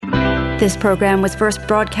This program was first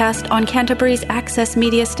broadcast on Canterbury's access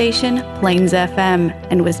media station, Plains FM,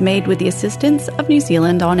 and was made with the assistance of New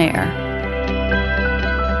Zealand On Air.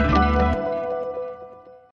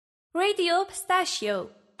 Radio Pistachio.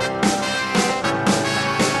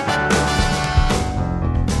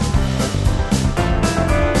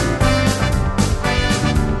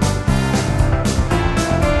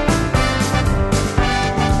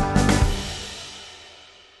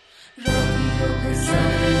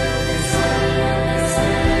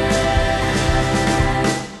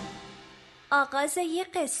 آغاز یه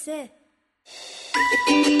قصه.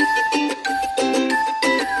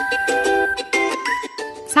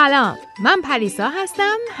 سلام، من پریسا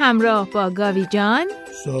هستم، همراه با گاوی جان.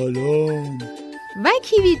 سلام. و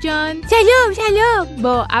کیوی جان. سلام.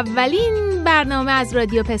 با اولین برنامه از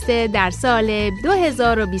رادیو پسته در سال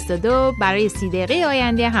 2022 برای 30 دقیقه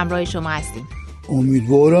آینده همراه شما هستیم.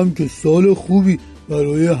 امیدوارم که سال خوبی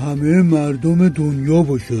برای همه مردم دنیا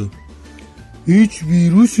باشه. هیچ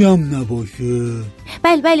ویروسی هم نباشه.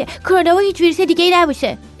 بله، کرونا و هیچ ویروس دیگه ای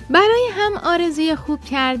نباشه. برای هم آرزوی خوب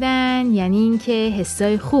کردن یعنی این که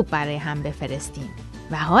حسای خوب برای هم بفرستیم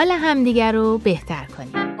و حال همدیگر رو بهتر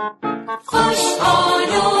کنیم. خوشحال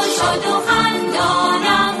و شاد و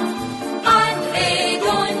خندانم، قدر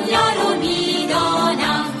دنیا رو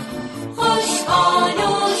میدانم. خوشحال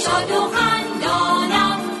و شاد و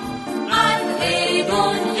خندانم، قدر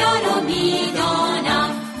دنیا رو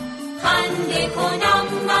میدانم. خنده کنم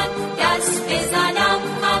من، دست بزنم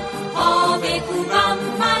من، پا بکوبم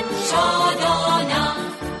من، شادانم.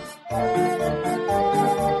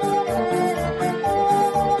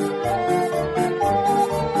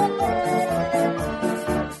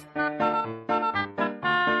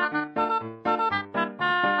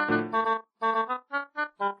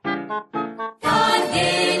 در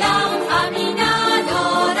دلم غمی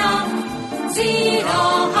ندارم، زیرا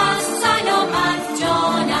هست سلامت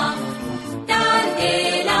جانم. در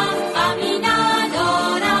دلم غمی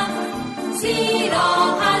ندارم، زیرا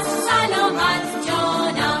هست سلامت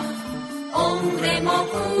جانم. عمر ما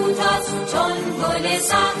کوتاست چون گل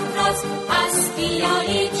صحراست، پس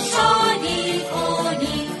بیایید شادی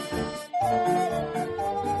کنیم.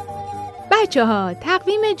 بچه‌ها،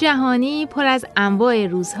 تقویم جهانی پر از انواع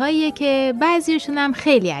روزهاییه که بعضیشون هم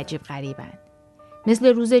خیلی عجیب غریبن.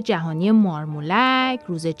 مثل روز جهانی مارمولک،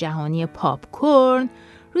 روز جهانی پاپکورن،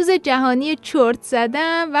 روز جهانی چرت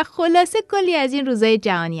زدن و خلاصه کلی از این روزهای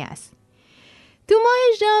جهانی است. تو ماه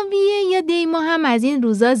ژانویه یا دی ماه هم از این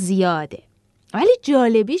روزا زیاده. ولی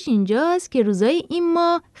جالبیش اینجاست که روزهای این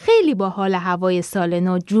ماه خیلی با حال هوای سال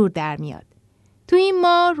نو جور در میاد. تو این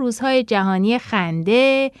ماه روزهای جهانی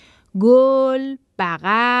خنده، گل،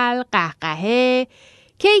 بغل، قهقهه،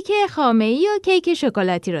 کیک خامه‌ای و کیک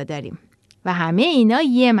شکلاتی رو داریم و همه اینا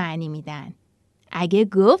یه معنی میدن. اگه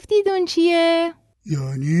گفتید اون چیه؟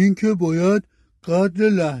 یعنی این که باید قدر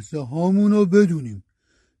لحظه هامون رو بدونیم،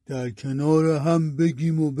 در کنار هم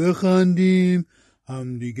بگیم و بخندیم،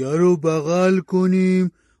 همدیگر رو بغل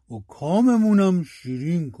کنیم و کاممونم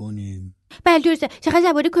شیرین کنیم. بله درسته. چقدر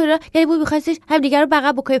زبانی کرونا یعنی بود می‌خواستش همدیگر رو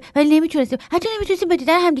بغل بکنیم ولی نمیتونستیم. حتی نمیتونستیم به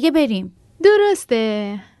دیدن همدیگه بریم.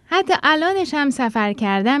 درسته. حتی الانش هم سفر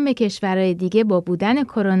کردن به کشورهای دیگه با بودن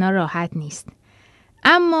کرونا راحت نیست.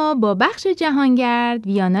 اما با بخش جهانگرد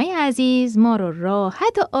ویانای عزیز ما رو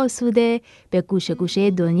راحت و آسوده به گوشه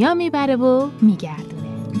گوشه دنیا میبره و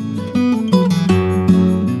میگردونه.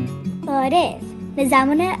 بارف به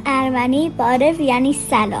زمان ارمنی بارف یعنی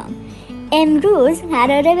سلام. امروز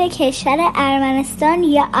قراره به کشور ارمنستان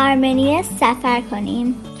یا آرمنیا سفر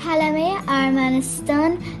کنیم. کلمه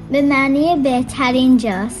ارمنستان به معنی بهترین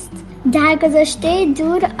جاست. در گذشته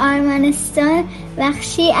دور آرمنستان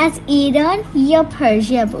بخشی از ایران یا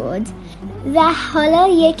پرژیا بود و حالا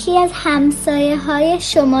یکی از همسایه‌های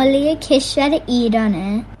شمالی کشور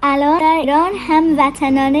ایرانه. الان در ایران هم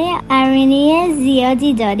وطنان ارمنی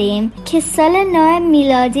زیادی داریم که سال نو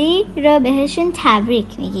میلادی را بهشون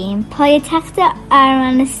تبریک میگیم. پایتخت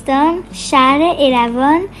ارمنستان شهر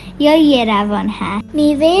ایروان یا یروان هست.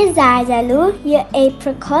 میوه زردالو یا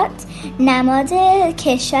اپریکوت نماد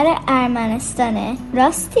کشور ارمنستانه.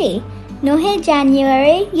 راستی 9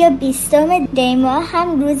 جنیوری یا 20 دی ماه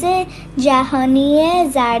هم روز جهانی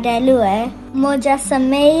زردالوه.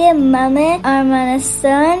 مجسمه مام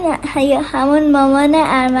ارمنستان یا همون مامان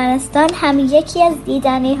ارمنستان هم یکی از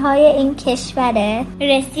دیدنی های این کشوره.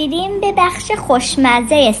 رسیدیم به بخش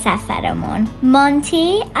خوشمزه سفرمون.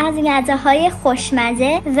 مانتی از غذاهای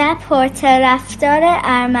خوشمزه و پرطرفدار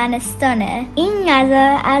ارمنستانه. این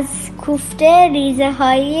غذا از کوفته ریزه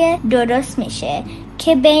هایی درست میشه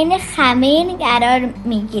که بین خمین قرار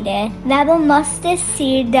میگیره و با ماست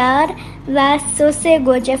سیردار و سس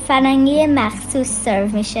گوجه فرنگی مخصوص سرو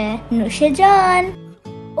میشه. نوش جان.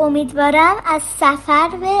 امیدوارم از سفر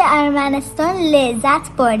به ارمنستان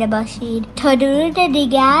لذت برده باشید. تا درود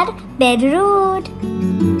دیگر، بدرود.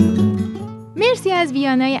 مرسی از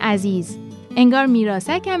ویانای عزیز. انگار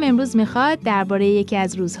میراسک هم امروز میخواد درباره یکی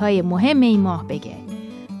از روزهای مهم این ماه بگه.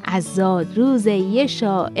 عزاد روز یه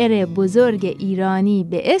شاعر بزرگ ایرانی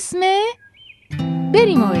به اسم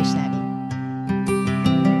بریم و بشنویم.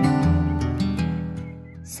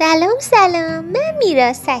 سلام، من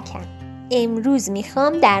میراسکم. امروز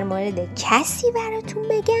میخوام در مورد کسی براتون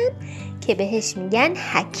بگم که بهش میگن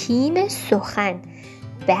حکیم سخن.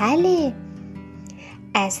 بله،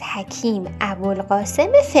 از حکیم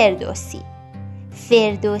ابوالقاسم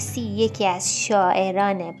فردوسی یکی از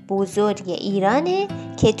شاعران بزرگ ایرانه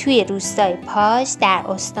که توی روستای پاش در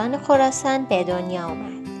استان خراسان به دنیا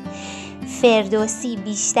اومد. فردوسی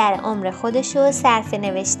بیشتر عمر خودشو صرف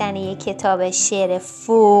نوشتن یک کتاب شعر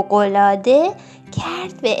فوق‌العاده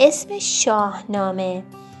کرد به اسم شاهنامه.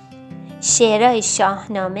 شعرهای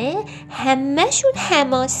شاهنامه همه‌شون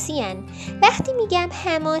حماسی هن. وقتی میگم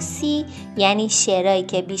حماسی یعنی شعرهایی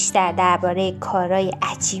که بیشتر درباره کارهای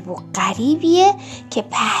عجیب و غریبیه که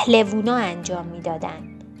پهلوونا انجام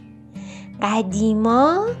میدادن.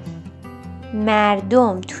 قدیما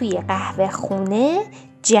مردم توی قهوه خونه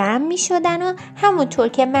جمع می شدن و همونطور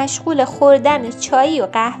که مشغول خوردن چای و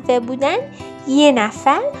قهوه بودن یه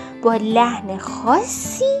نفر با لحن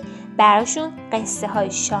خاصی براشون قصه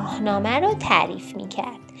های شاهنامه رو تعریف می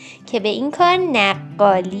کرد که به این کار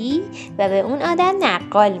نقالی و به اون آدم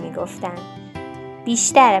نقال می گفتن.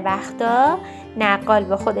 بیشتر وقتا نقال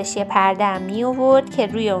به خودش یه پرده هم می آورد که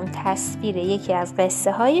روی اون تصویر یکی از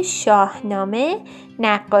قصه های شاهنامه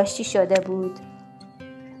نقاشی شده بود،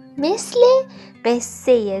 مثل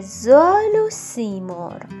قصه زال و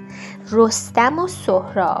سیمرغ، رستم و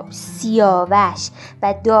سهراب، سیاوش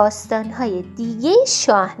و داستان‌های دیگه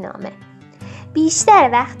شاهنامه. بیشتر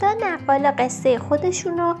وقتا نقالا قصه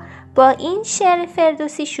خودشون رو با این شعر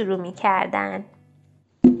فردوسی شروع می‌کردن.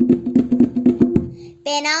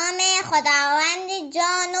 به نام خداوند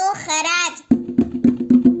جان و خرد،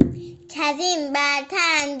 کز این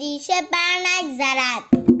برتر اندیشه بر نگذرد.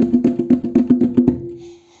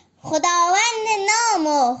 خداوند نام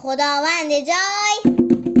و خداوند جای،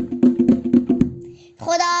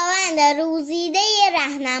 خداوند روزیده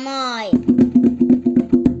رهنمای،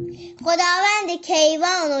 خداوند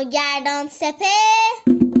کیوان و گردان سپه،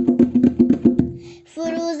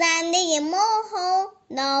 فروزنده ماه و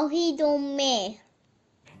ناهید و مهر.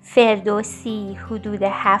 فردوسی حدود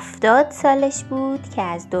 70 سالش بود که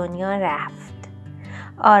از دنیا رفت.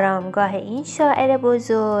 آرامگاه این شاعر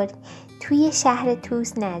بزرگ توی شهر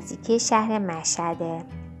طوس نزدیک شهر مشهده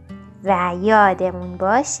و یادمون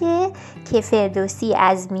باشه که فردوسی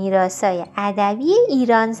از میراثای ادبی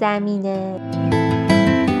ایران زمینه.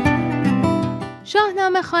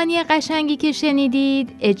 شاهنامه خوانی قشنگی که شنیدید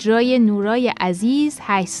اجرای نورای عزیز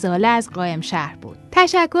 8 ساله از قائمشهر بود.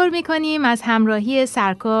 تشکر میکنیم از همراهی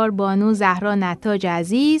سرکار بانو زهرا نتاج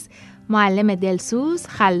عزیز، معلم دلسوز،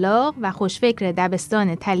 خلاق و خوشفکر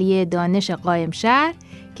دبستان تلیه دانش قائمشهر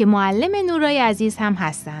که معلم نورای عزیز هم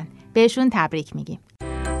هستن. بهشون تبریک میگیم.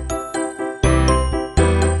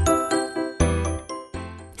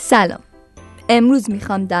 سلام. امروز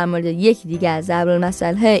میخوام در مورد یکی دیگه از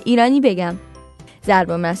ضرب‌المثل‌های ایرانی بگم.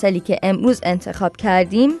 ضرب‌المثلی که امروز انتخاب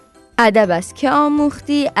کردیم ادب است که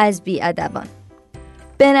آموختی از بی‌ادبان.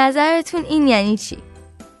 به نظرتون این یعنی چی؟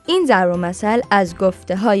 این ضرب‌المثل از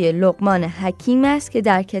گفته‌های لقمان حکیم است که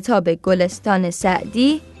در کتاب گلستان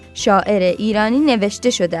سعدی شاعر ایرانی نوشته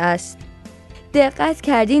شده است. دقت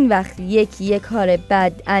کردین وقتی یکی یک کار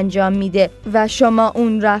بد انجام میده و شما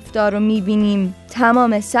اون رفتار رو میبینیم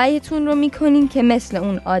تمام سعیتون رو میکنین که مثل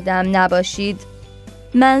اون آدم نباشید؟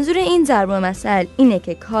 منظور این ضرب‌المثل اینه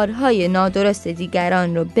که کارهای نادرست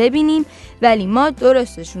دیگران رو ببینیم ولی ما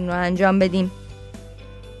درستشون رو انجام بدیم.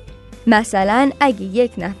 مثلا اگه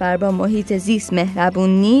یک نفر با محیط زیست مهربون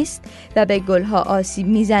نیست و به گلها آسیب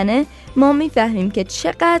میزنه، ما میفهمیم که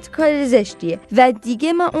چقدر کار زشتیه و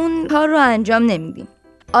دیگه ما اون کار رو انجام نمیدیم.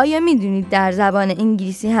 آیا میدونید در زبان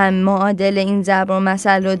انگلیسی هم معادل این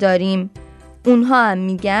ضرب‌المثل رو داریم؟ اونها هم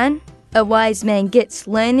میگن A wise man gets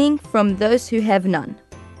learning from those who have none.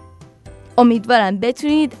 امیدوارم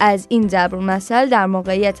بتونید از این ضرب‌المثل در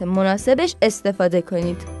موقعیت مناسبش استفاده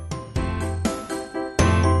کنید.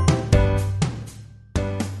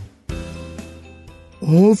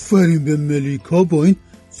 آفرین به ملیکا با این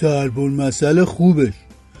ضرب‌المثل خوبش.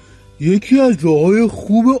 یکی از راه‌های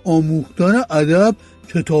خوب آموختن ادب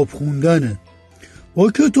کتاب خوندنه.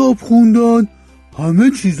 با کتاب خوندن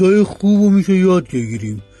همه چیزای خوبو میشه یاد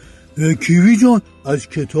بگیریم. کیوی جان از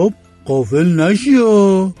کتاب غافل نشی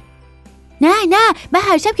ها. نه من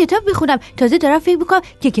هر شب کتاب میخونم، تازه دارم فکر میکنم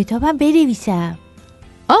که کتابم بنویسم.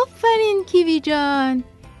 آفرین کیوی جان،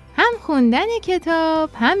 هم خوندن کتاب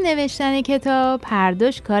هم نوشتن کتاب هر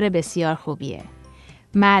دوش کار بسیار خوبیه.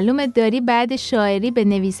 معلومه داری بعد شاعری به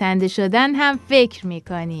نویسنده شدن هم فکر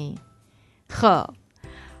میکنی. خب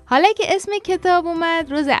حالا که اسم کتاب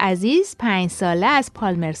اومد، روز عزیز 5 ساله از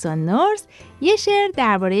پالمرسون نورس یه شعر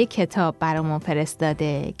درباره کتاب برامون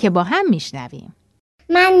فرستاده که با هم میشنویم.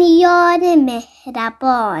 من یار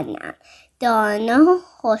مهربانم، دانا و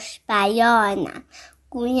خوش بیانم،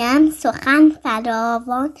 گویم سخن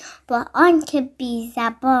فراوان با آن که بی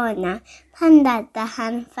زبانم. پند از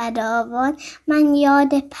دهن فراوان من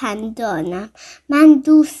یاد پندانم، من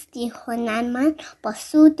دوستی هنرمند با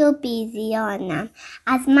سود و بی زیانم.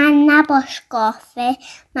 از من نباش غافل،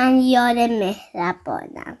 من یار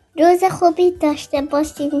مهربانم. روز خوبی داشته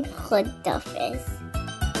باشین. خداحافظ.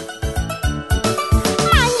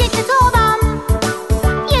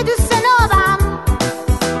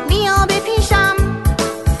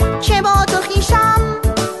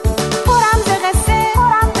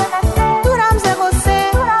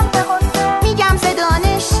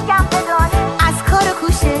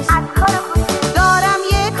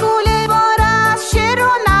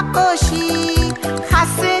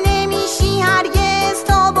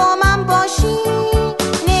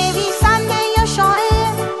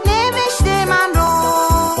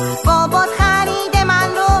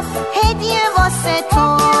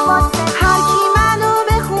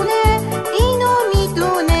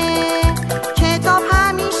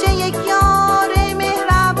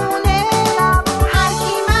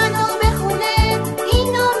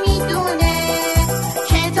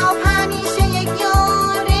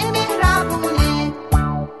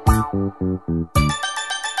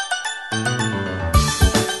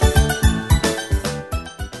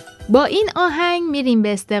 با این آهنگ میریم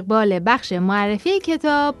به استقبال بخش معرفی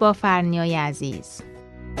کتاب با فرنیای عزیز.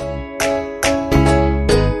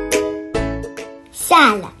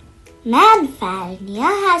 سلام، من فرنیا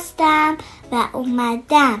هستم و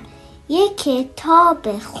اومدم یک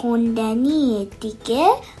کتاب خوندنی دیگه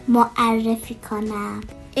معرفی کنم.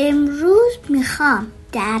 امروز میخوام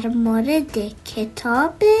در مورد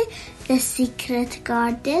کتاب The Secret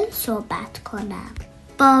Garden صحبت کنم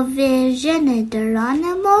با ورژن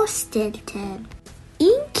درانمو ستیلتن.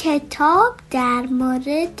 این کتاب در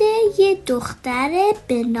مورد یه دختر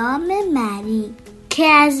به نام مری که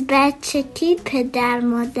از بچگی پدر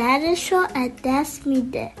مادرشو از دست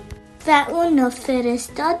میده و اونو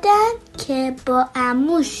فرستادن که با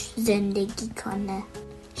عموش زندگی کنه.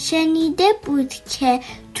 شنیده بود که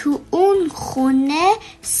تو اون خونه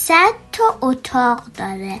 100 تا اتاق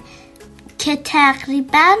داره که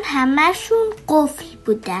تقریبا همشون قفل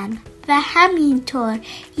بودن و همینطور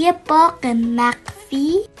یه باغ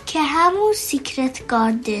مخفی که همون سیکرت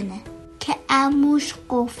گاردنه که عموش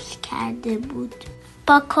قفل کرده بود.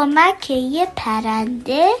 با کمک یه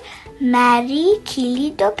پرنده مری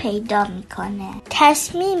کلیدو پیدا میکنه.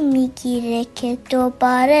 تصمیم میگیره که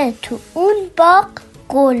دوباره تو اون باغ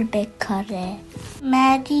گل بکاره.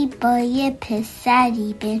 مری با یه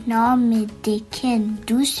پسری به نام دکن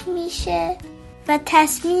دوست میشه و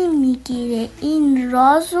تصمیم میگیره این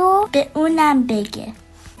رازو به اونم بگه.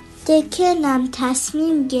 دکن هم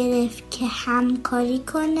تصمیم گرفت که همکاری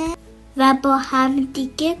کنه و با هم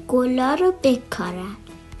دیگه گلا رو بکارن.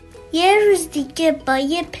 یه روز دیگه با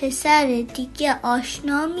یه پسر دیگه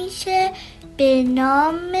آشنا میشه به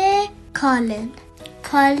نام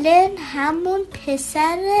کالن همون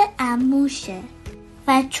پسر عموشه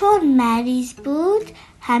و چون مریض بود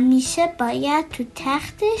همیشه باید تو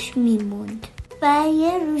تختش میموند و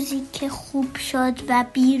یه روزی که خوب شد و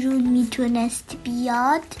بیرون میتونست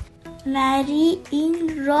بیاد، مری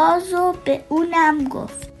این رازو به اونم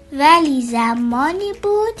گفت. ولی زمانی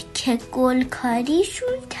بود که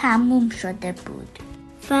گلکاریشون تموم شده بود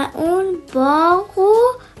و اون باغو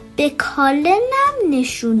به کالنم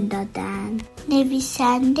نشون دادن.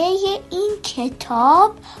 نویسنده این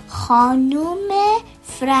کتاب خانوم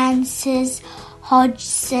فرانسیس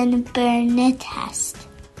هاجسون برنت هست.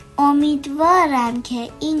 امیدوارم که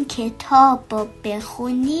این کتاب رو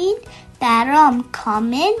بخونین، برام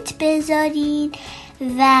کامنت بذارین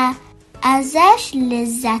و ازش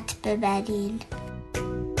لذت ببرین.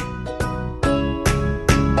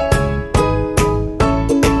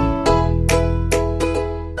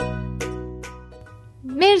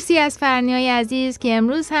 مرسی از فرنیای عزیز که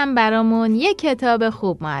امروز هم برامون یک کتاب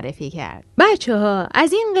خوب معرفی کرد. بچه‌ها،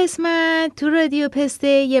 از این قسمت تو رادیو پسته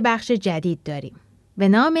یه بخش جدید داریم. به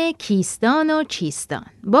نام کیستان و چیستان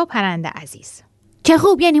با پرنده عزیز. چه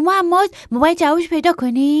خوب، یعنی ما باید جوابش پیدا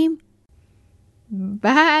کنیم؟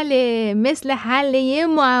 بله، مثل حل یه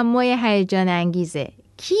معمای هیجان انگیزه.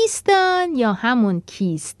 کیستان یا همون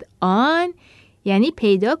کیست آن یعنی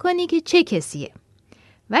پیدا کنی که چه کسیه،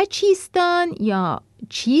 و چیستان یا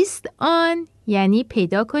چیست آن یعنی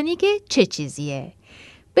پیدا کنی که چه چیزیه.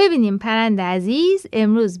 ببینیم پرنده عزیز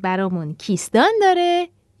امروز برامون کیستان داره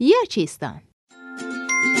یا چیستان.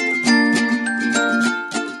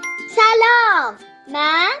 سلام،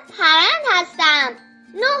 من پرند هستم.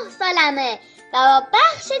 9 سالمه و با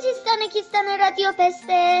بخش کیستان رادیو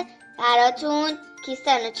پسته براتون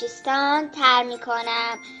کیستان و چیستان تر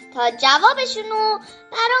میکنم تا جوابشونو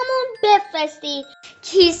برامون بفرستید.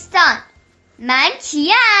 کیستان: من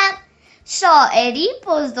کیم؟ شاعری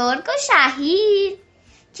بزرگ و شهیر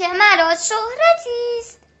که مرا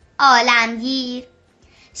شهرتیست عالمگیر.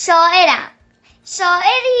 شاعرم،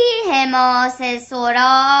 شاعری حماس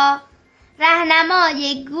سرا،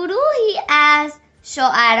 رهنمای گروهی از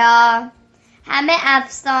شعرا. همه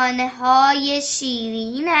افسانه های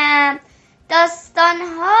شیرینم، داستان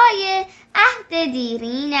های عهد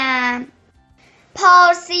دیرینم.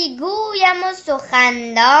 پارسی گویم و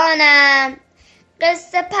سخندانم،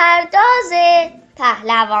 قصه پرداز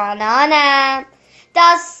پهلوانانم.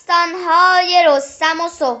 داستان های رستم و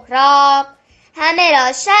سهراب همه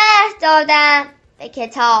را شرح دادم به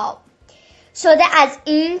کتاب. شده از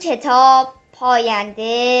این کتاب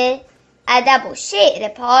پاینده، ادب و شعر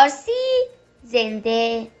پارسی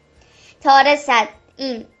زنده. تا رسد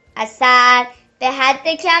این اثر به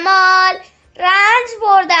حد کمال، رنج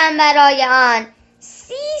بردم برای آن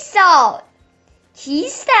 30 سال.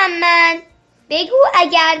 کیستم من؟ بگو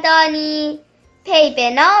اگر دانی، پی به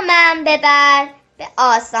نامم ببر به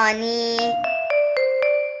آسانی.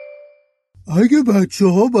 اگه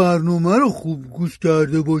بچه‌ها برنامه رو خوب گوش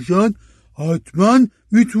کرده باشن حتما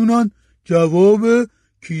میتونن جواب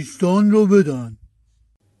کیستان رو بدن.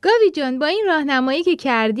 گاوی جان، با این راهنمایی که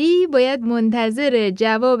کردی باید منتظر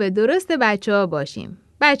جواب درست بچه‌ها باشیم.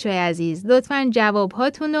 بچه‌های عزیز، لطفاً جواب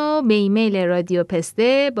هاتون رو به ایمیل رادیو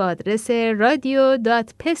پسته با آدرس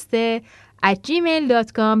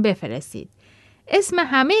radio.peste@gmail.com بفرستید. اسم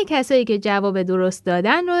همه کسایی که جواب درست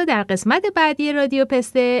دادن رو در قسمت بعدی رادیو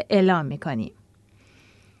پسته اعلام می‌کنیم.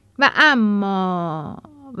 و اما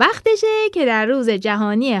وقتشه که در روز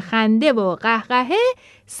جهانی خنده و قهقهه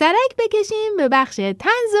سرک بکشیم به بخش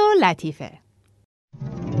طنز و لطیفه.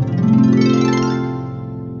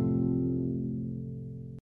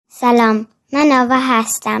 سلام، من آوا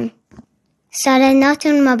هستم. سال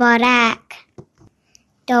نوتون مبارک.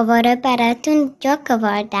 دوباره براتون جوک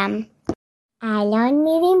آوردم. الان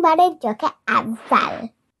میریم برای جوک اول.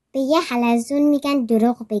 به یه حلزون میگن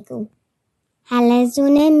دروغ بگو.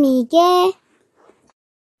 حلزونه میگه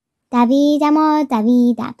دویدم و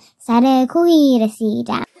دویدم، سر کوهی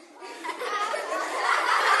رسیدم.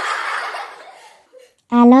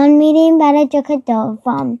 الان میریم برای جوک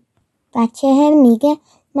دوم. بچه میگه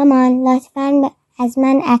مامان لطفاً از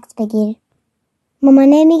من عکس بگیر.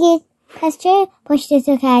 مامانه میگه پس چه پشت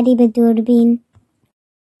تو کردی به دوربین؟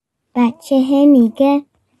 بچه میگه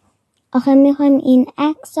آخه میخوام این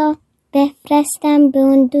عکس رو بفرستم به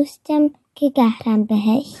اون دوستم که قهرم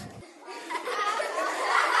بهش.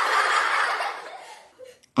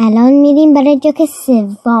 الان میریم برای جوک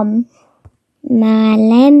سوم.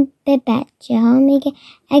 معلم به بچه ها میگه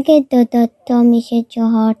اگه 2 تا میشه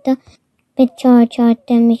 4 تا، به 4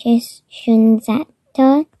 تا میشه 16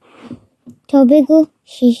 تا. تو بگو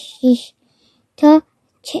 6 تا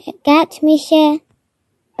چقدر میشه؟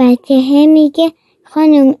 بچه میگه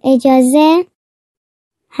خانم اجازه؟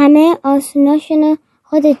 همه آسوناشونو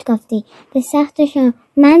خودت گفتی، به سختشون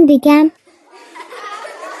من بگم.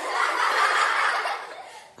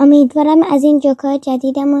 امیدوارم از این جوکای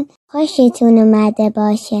جدیدمون خوشتون اومده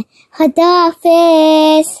باشه.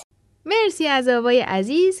 خداحافظ. مرسی از آوای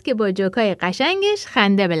عزیز که با جوکای قشنگش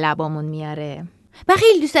خنده به لبامون میاره. من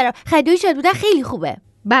خیلی دوست دارم، خنده شاد بودن خیلی خوبه.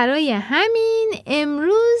 برای همین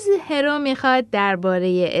امروز هرو میخواد درباره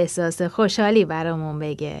احساس خوشحالی برامون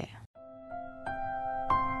بگه.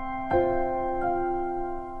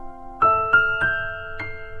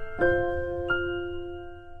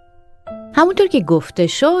 همونطور که گفته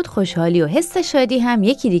شد، خوشحالی و حس شادی هم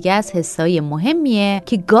یکی دیگه از حسای مهمیه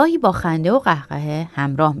که گاهی با خنده و قهقهه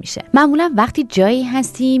همراه میشه. معمولا وقتی جایی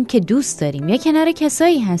هستیم که دوست داریم یا کنار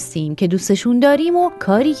کسایی هستیم که دوستشون داریم و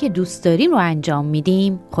کاری که دوست داریم رو انجام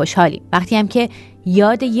میدیم خوشحالیم. وقتی هم که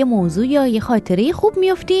یاد یه موضوع یا یه خاطره خوب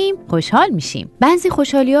میافتیم خوشحال میشیم. بعضی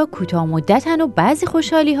خوشحالی‌ها کوتاه مدتن و بعضی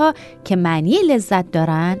خوشحالی‌ها که معنی لذت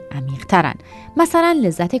دارن عمیق‌ترن. مثلا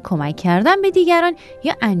لذت کمک کردن به دیگران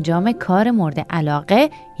یا انجام کار مورد علاقه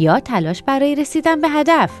یا تلاش برای رسیدن به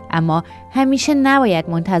هدف. اما همیشه نباید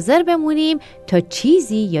منتظر بمونیم تا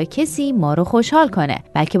چیزی یا کسی ما رو خوشحال کنه،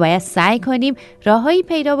 بلکه باید سعی کنیم راههایی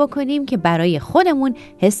پیدا بکنیم که برای خودمون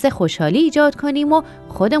حس خوشحالی ایجاد کنیم و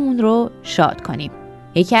خودمون رو شاد کنیم.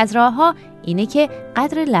 یکی از راه‌ها اینه که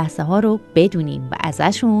قدر لحظه ها رو بدونیم و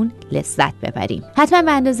ازشون لذت ببریم. حتما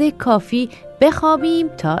به اندازه کافی بخوابیم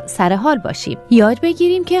تا سر حال باشیم. یاد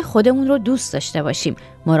بگیریم که خودمون رو دوست داشته باشیم،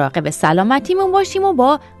 مراقب سلامتیمون باشیم و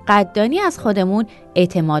با قدردانی از خودمون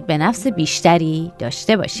اعتماد به نفس بیشتری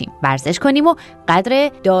داشته باشیم. ورزش کنیم و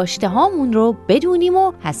قدر داشته هامون رو بدونیم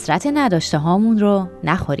و حسرت نداشته هامون رو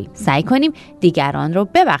نخوریم. سعی کنیم دیگران رو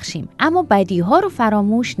ببخشیم، اما بدی ها رو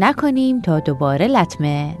فراموش نکنیم تا دوباره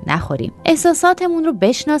لطمه نخوریم. احساساتمون رو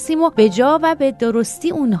بشناسیم و به جا و به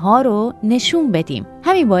درستی اونها رو نشون بدیم.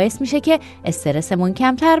 همین باعث میشه که استرسمون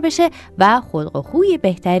کمتر بشه و خلق و خوی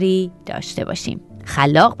بهتری داشته باشیم.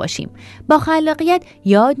 خلاق باشیم. با خلاقیت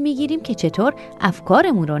یاد میگیریم که چطور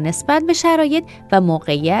افکارمون رو نسبت به شرایط و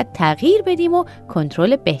موقعیت تغییر بدیم و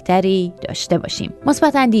کنترل بهتری داشته باشیم.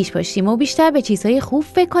 مثبت اندیش باشیم و بیشتر به چیزهای خوب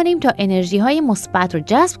فکر کنیم تا انرژی‌های مثبت رو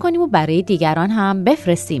جذب کنیم و برای دیگران هم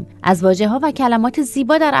بفرستیم. از واژه‌ها و کلمات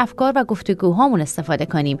زیبا در افکار و گفتگوهامون استفاده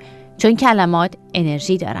کنیم، چون کلمات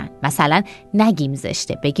انرژی دارن. مثلا نگیم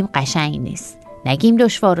زشته، بگیم قشنگ نیست. نگیم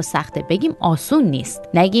دشوار و سخته، بگیم آسون نیست.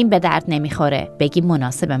 نگیم به درد نمیخوره، بگیم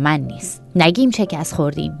مناسب من نیست. نگیم شکست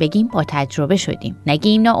خوردیم، بگیم با تجربه شدیم.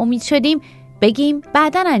 نگیم ناامید شدیم، بگیم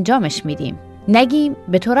بعداً انجامش میدیم. نگیم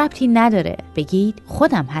به تو ربطی نداره، بگید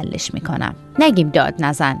خودم حلش میکنم. نگیم داد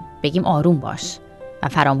نزن، بگیم آروم باش. و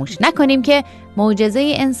فراموش نکنیم که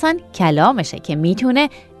معجزه انسان کلامشه که میتونه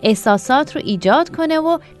احساسات رو ایجاد کنه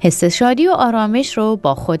و حس شادی و آرامش رو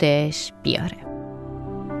با خودش بیاره.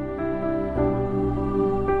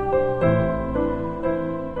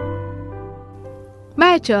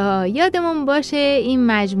 بچه‌ها یادمون باشه این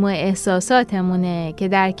مجموعه احساساتمونه که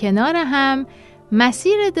در کنار هم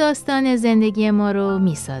مسیر داستان زندگی ما رو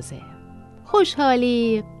میسازه.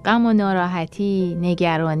 خوشحالی، غم و ناراحتی،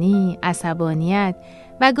 نگرانی، عصبانیت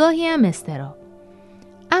و گاهی هم اضطراب.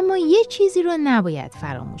 اما یه چیزی رو نباید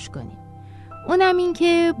فراموش کنیم. اونم این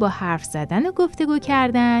که با حرف زدن و گفتگو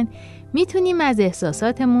کردن میتونیم از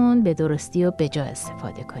احساساتمون به درستی و بجا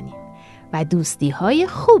استفاده کنیم و دوستی‌های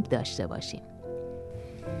خوب داشته باشیم.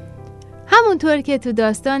 همونطور که تو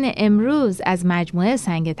داستان امروز از مجموعه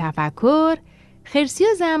سنگ تفکر، خرسی و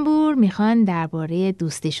زنبور میخوان درباره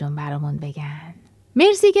دوستیشون برامون بگن.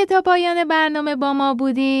 مرسی که تا پایان برنامه با ما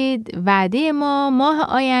بودید. وعده ما ماه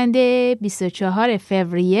آینده 24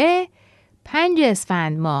 فوریه 5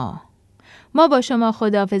 اسفند ماه. ما با شما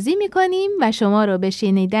خداحافظی میکنیم و شما رو به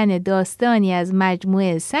شنیدن داستانی از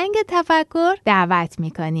مجموعه سنگ تفکر دعوت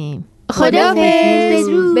میکنیم. خداحافظ.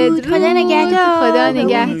 بدرود. خدا نگهدار. خدا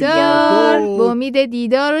نگهدار. به امید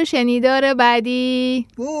دیدار و شنیدار بعدی.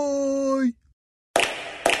 بای.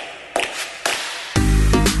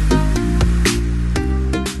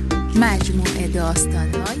 مجموعه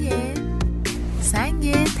داستان‌های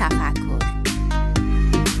سنگ تفکر.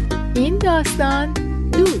 این داستان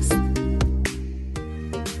دوست.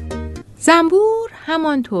 زنبور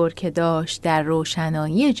همانطور که داشت در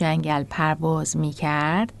روشنایی جنگل پرواز می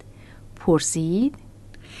کرد پرسید: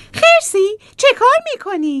 خرسی چه کار می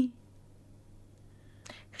کنی؟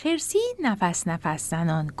 خرسی نفس نفس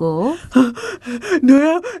زنان گفت: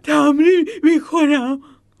 دارم تمرین می کنم.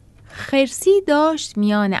 خرسی داشت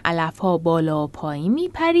میان علف‌ها بالا و پایین می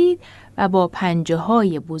پرید و با پنجه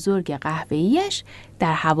های بزرگ قهوه‌ایش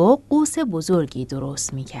در هوا قوس بزرگی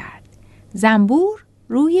درست می کرد. زنبور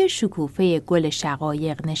روی شکوفه گل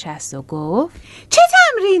شقایق نشست و گفت: چه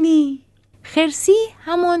تمرینی؟ خرسی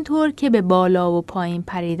همانطور که به بالا و پایین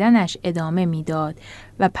پریدنش ادامه میداد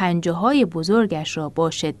و پنجه های بزرگش را با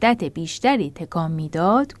شدت بیشتری تکان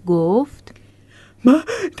میداد گفت: من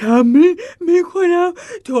تمرین میکنم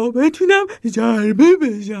تا بتونم ضربه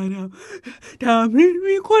بزنم. تمرین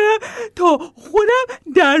میکنم تا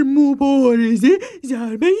خودم در مبارزه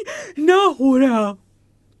ضربه نخورم.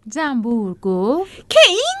 زنبور گفت: که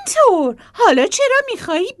اینطور؟ حالا چرا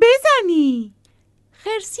میخوایی بزنی؟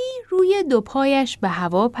 خرسی روی دو پایش به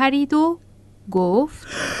هوا پرید و گفت: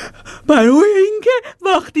 برای اینکه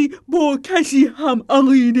وقتی با کسی هم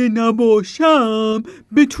عقیده نباشم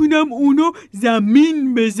بتونم اونو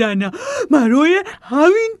زمین بزنم. برای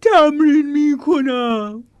همین تمرین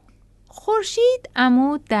میکنم. خورشید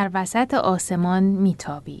عمود در وسط آسمان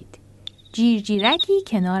میتابید. جیرجیرکی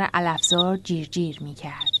کنار علفزار جیرجیر می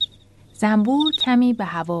کرد. زنبور کمی به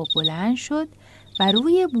هوا بلند شد و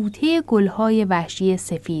روی بوته گلهای وحشی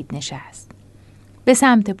سفید نشست. به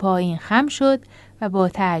سمت پایین خم شد و با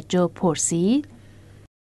تعجب پرسید: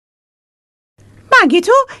 مگه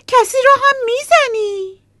تو کسی را هم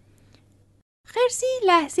میزنی؟ خرسی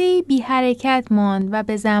لحظه‌ای بی حرکت ماند و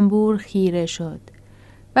به زنبور خیره شد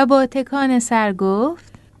و با تکان سر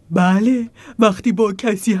گفت: بله، وقتی با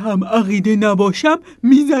کسی هم عقیده نباشم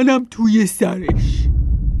میزنم توی سرش.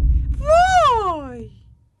 وای!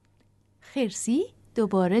 خرسی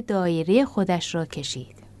دوباره دایره خودش را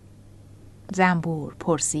کشید. زنبور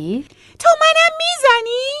پرسید: تو منم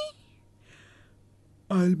میزنی؟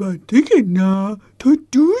 البته که نه، تو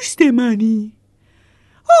دوست منی.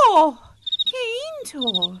 اوه، که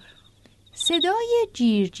اینطور. صدای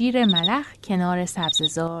جیرجیر ملخ کنار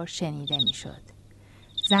سبززار شنیده میشد.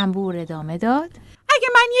 زنبور ادامه داد: اگه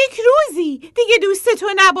من یک روزی دیگه دوست تو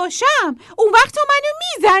نباشم، اون وقت تو منو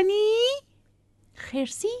میزنی؟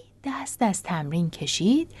 خرسی دست از تمرین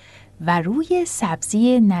کشید و روی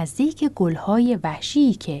سبزی نزدیک گلهای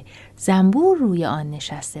وحشی که زنبور روی آن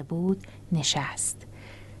نشسته بود نشست.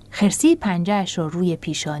 خرسی پنجه‌اش را روی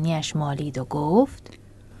پیشانیش مالید و گفت: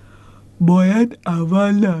 باید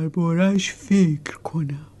اول درباره‌اش فکر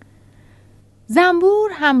کنم.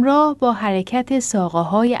 زنبور همراه با حرکت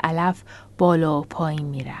ساقه‌های علف بالا و پایین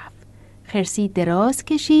می‌رفت. خرسی دراز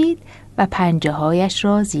کشید و پنجه‌هایش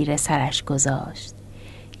را زیر سرش گذاشت.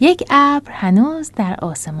 یک ابر هنوز در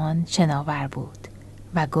آسمان شناور بود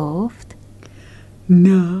و گفت: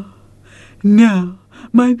 نه،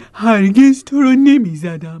 من هرگز تو رو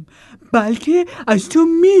نمیزدم، بلکه از تو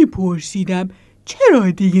میپرسیدم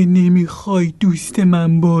چرا دیگه نمیخوای دوست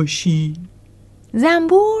من باشی؟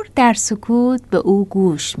 زنبور در سکوت به او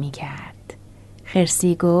گوش میکرد.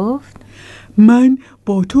 خرسی گفت: من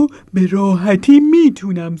با تو به راحتی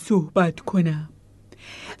میتونم صحبت کنم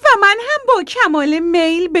و من هم با کمال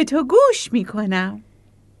میل به تو گوش میکنم.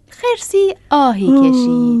 خرسی آهی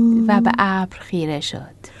کشید و به ابر خیره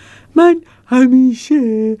شد. من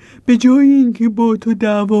همیشه به جای اینکه با تو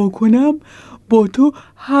دعوا کنم با تو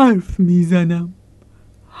حرف میزنم.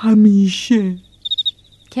 همیشه.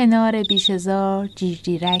 کنار بیشه‌زار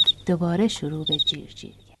جیرجیرک دوباره شروع به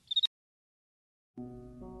جیرجیر کرد.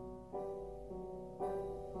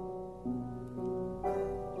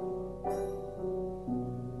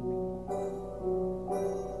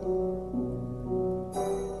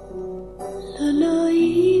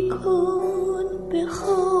 لالایی کن به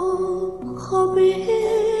خواب،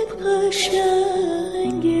 خوابت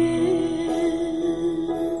قشنگه،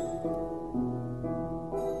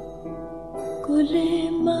 گل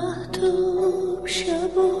مهتاب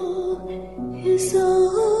شبا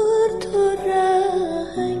هزار تا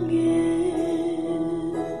رنگه،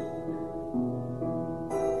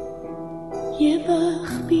 یه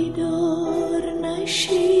وقت بیدار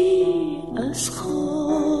نشی از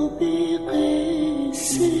خواب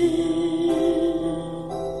قصه،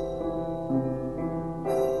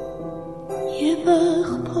 یه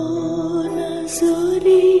وقت پا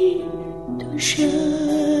نذاری تو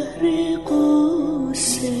شهر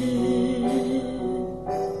قصه،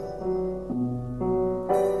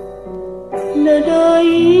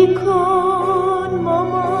 لالایی کن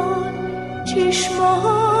مامان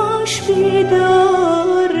چشماش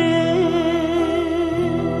بیداره،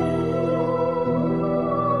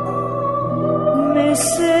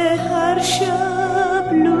 مثل هر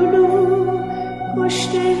شب لولو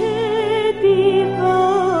پشت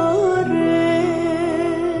دیواره،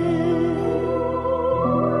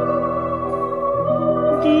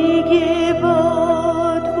 دیگه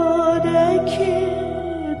بادک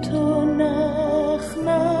تو نخ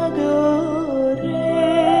نداره،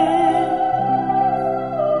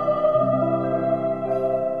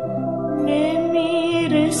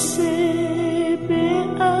 نمیرسه به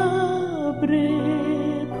ابر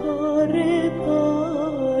پاره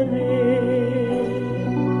پاره،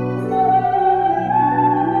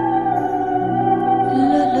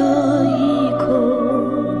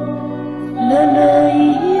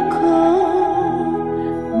 لالایی کن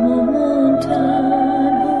مامان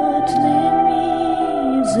تنهات نمیذاره،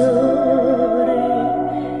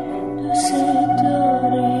 دوست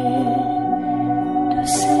داره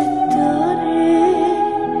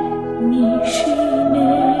میشه